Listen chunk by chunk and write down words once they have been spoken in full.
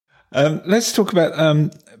Let's talk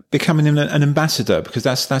about becoming an ambassador, because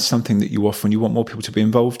that's something that you offer and you want more people to be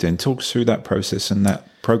involved in. Talk us through that process and that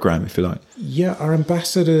program, if you like. Yeah, our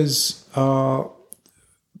ambassadors are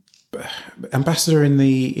ambassador in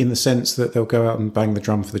the sense that they'll go out and bang the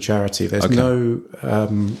drum for the charity. There's no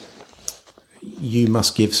you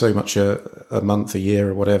must give so much a month, a year,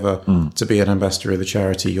 or whatever to be an ambassador of the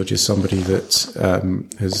charity. You're just somebody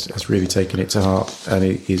that has really taken it to heart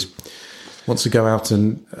and wants to go out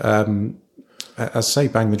and, as I say,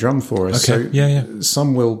 bang the drum for us. Okay. So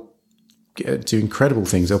some will do incredible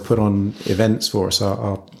things. They'll put on events for us,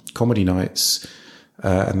 our comedy nights,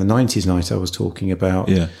 and the 90s night I was talking about.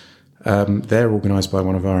 Yeah. They're organised by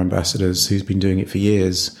one of our ambassadors who's been doing it for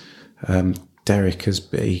years. Derek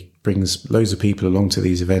he brings loads of people along to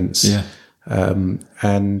these events. Yeah.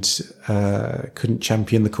 And couldn't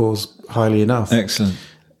champion the cause highly enough. Excellent.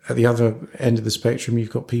 At the other end of the spectrum, you've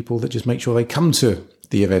got people that just make sure they come to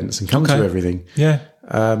the events and come to everything. Yeah.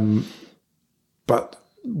 But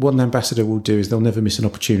what an ambassador will do is they'll never miss an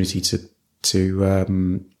opportunity to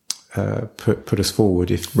put us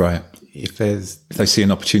forward if they see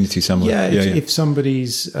an opportunity somewhere. If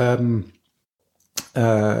somebody's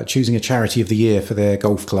choosing a charity of the year for their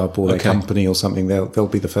golf club or their company or something, they'll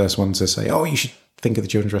be the first ones to say, "Oh, you should think of the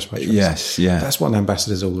Children's Respite Trust." Yes, yeah. That's what an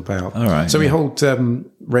ambassador is all about. All right. So we hold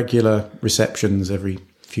regular receptions every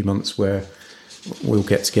few months where we'll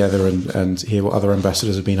get together and hear what other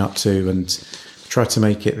ambassadors have been up to and try to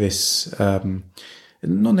make it this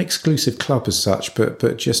not an exclusive club as such,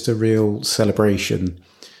 but just a real celebration.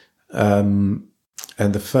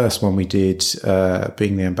 And the first one we did,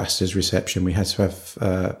 being the ambassador's reception, we had to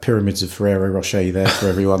have pyramids of Ferrero Rocher there for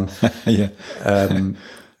everyone. Yeah. And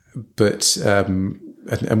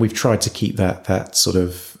we've tried to keep that sort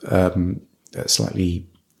of slightly,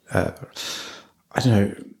 I don't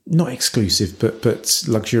know, not exclusive, but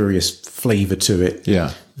luxurious flavour to it.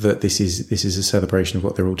 Yeah. That this is a celebration of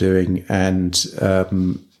what they're all doing, and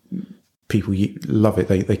people love it.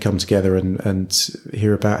 They come together and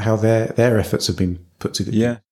hear about how their efforts have been put together. Yeah.